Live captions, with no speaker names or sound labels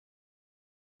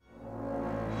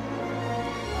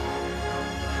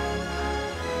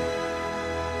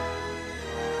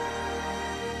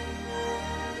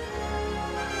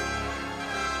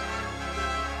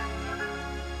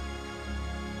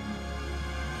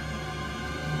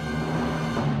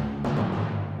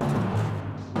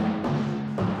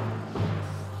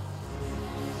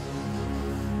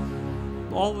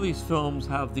all of these films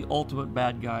have the ultimate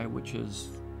bad guy, which is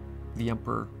the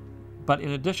Emperor. But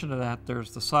in addition to that,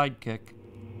 there's the sidekick,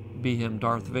 be him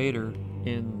Darth Vader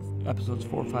in episodes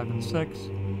 4, 5, and 6,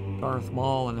 Darth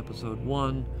Maul in episode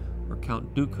 1, or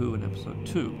Count Dooku in episode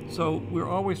 2. So we're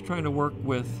always trying to work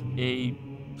with a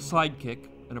sidekick,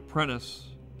 an apprentice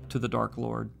to the Dark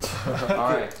Lord.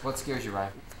 Alright, what scares you,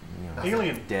 Ryan?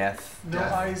 Alien. Death. No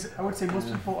eyes. I would say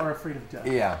most people are afraid of death.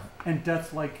 Yeah. And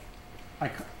death like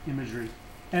imagery.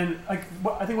 And I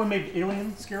think what made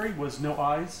Alien scary was no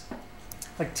eyes,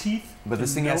 like teeth. But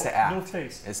this thing has to act. No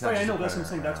face. It's not I know, that's what I'm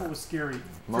saying. That's what was scary.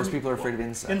 Most people are afraid of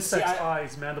insects. Insects,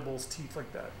 eyes, mandibles, teeth,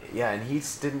 like that. Yeah, and he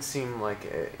didn't seem like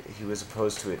he was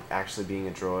opposed to it actually being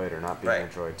a droid or not being a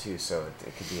droid too, so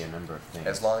it could be a number of things.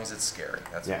 As long as it's scary,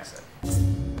 that's what he said.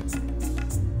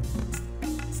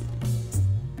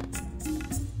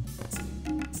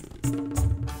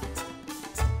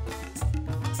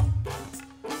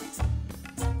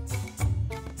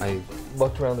 I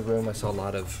looked around the room, I saw a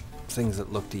lot of things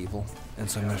that looked evil, and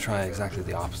so I'm going to try exactly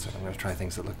the opposite. I'm going to try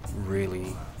things that look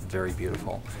really very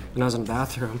beautiful. When I was in the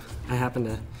bathroom, I happened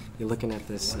to be looking at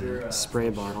this spray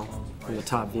bottle from the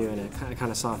top view, and I kind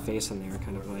of saw a face in there,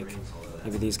 kind of like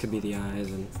maybe these could be the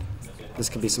eyes, and this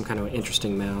could be some kind of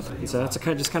interesting mouth. And so that's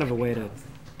just kind of a way to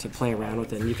play around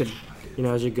with it. And you could, you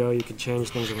know, as you go, you could change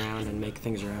things around and make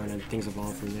things your own, and things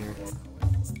evolve from there.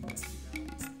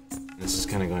 This is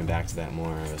kind of going back to that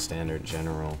more of a standard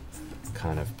general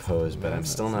kind of pose, but I'm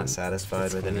still not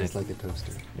satisfied with it. It's like a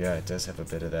toaster. Yeah, it does have a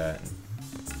bit of that.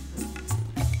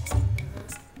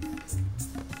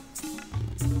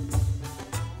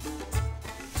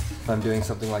 If I'm doing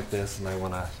something like this and I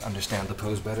want to understand the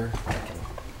pose better, I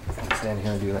can stand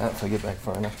here and do that if I get back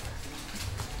far enough.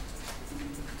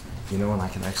 You know, and I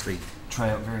can actually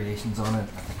try out variations on it.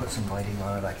 I can put some lighting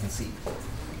on it. I can see,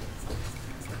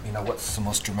 you know, what's the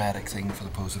most dramatic thing for the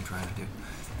pose I'm trying to do.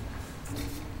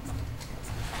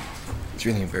 It's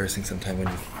really embarrassing sometimes when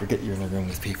you forget you're in a room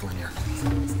with people and you're...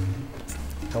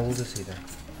 How old is he there?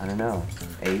 I don't know,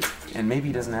 8? And maybe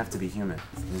he doesn't have to be human.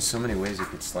 There's so many ways you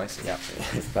could slice it. Yeah,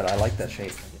 but I like that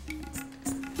shape.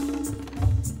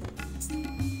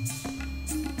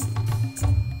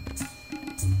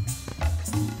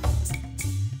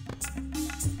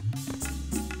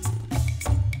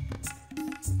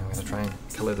 I'm going to try and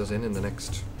color those in the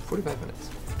next 45 minutes.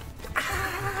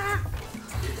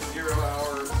 It's 0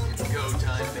 hours, it's go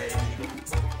time, baby.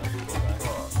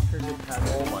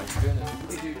 Oh my goodness.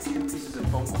 They do 2 pieces of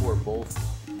foam core, both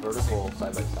vertical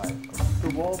side by side. The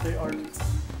wall, they are...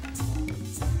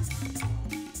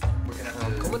 We're gonna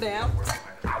have to... Cool it down.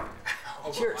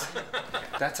 Cheers.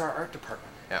 That's our art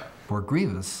department. Yeah. For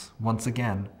Grievous, once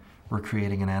again, we're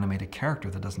creating an animated character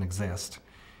that doesn't exist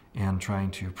and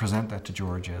trying to present that to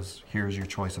George as, here's your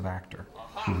choice of actor.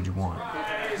 Who would you want?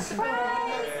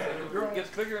 The group gets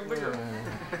bigger and bigger.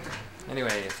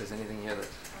 Anyway, if there's anything here that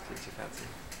takes your fancy.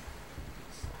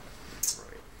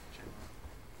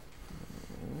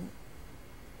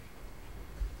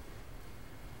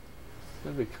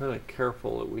 Gotta be kind of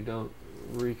careful that we don't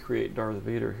recreate Darth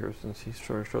Vader here, since he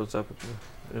sort of shows up at the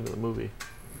end of the movie.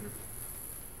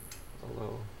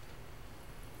 Although,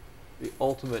 the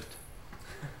ultimate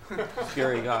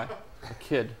scary guy, a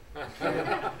kid.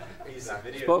 He's a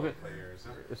video Spoken. player.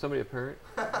 Is somebody a parent?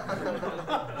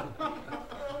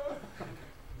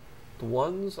 The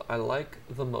ones I like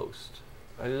the most.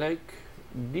 I like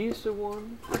these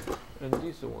one and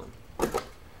these one.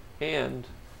 And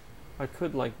I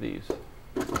could like these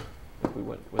if we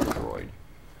went with a droid.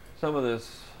 Some of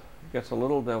this gets a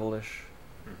little devilish.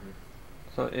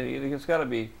 So it's got to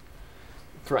be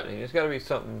threatening. It's got to be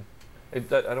something. I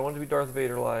don't want it to be Darth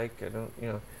Vader-like. I don't, you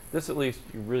know. This at least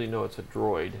you really know it's a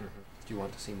droid. Do you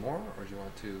want to see more, or do you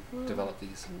want to develop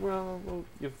these? Well, we'll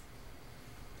give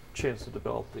a chance to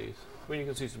develop these. I mean, you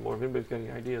can see some more. If anybody's got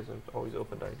any ideas, I'm always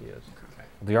open to ideas. Okay.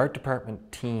 The art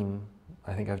department team,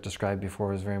 I think I've described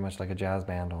before, is very much like a jazz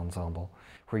band ensemble,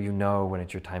 where you know when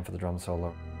it's your time for the drum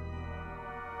solo.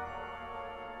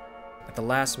 At the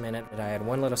last minute, I had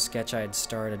one little sketch I had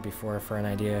started before for an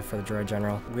idea for the Droid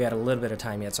General. We had a little bit of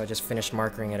time yet, so I just finished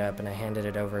markering it up and I handed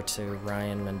it over to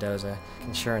Ryan Mendoza.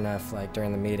 And sure enough, like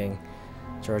during the meeting,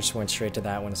 George went straight to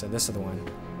that one and said, "This is the one."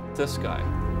 This guy,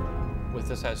 with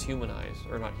this has human eyes,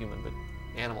 or not human, but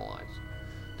animal eyes,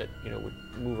 that, you know, would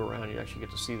move around. You actually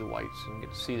get to see the whites and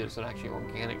get to see that it's an actually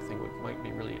organic thing, which might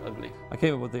be really ugly. I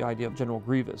came up with the idea of General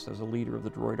Grievous as a leader of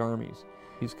the droid armies.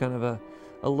 He's kind of a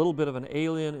little bit of an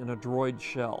alien in a droid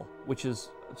shell, which is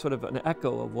sort of an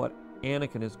echo of what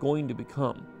Anakin is going to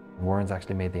become. Warren's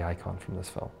actually made the icon from this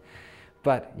film.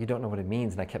 But you don't know what it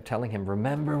means. And I kept telling him,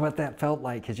 remember what that felt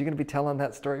like, because you're going to be telling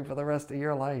that story for the rest of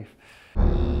your life.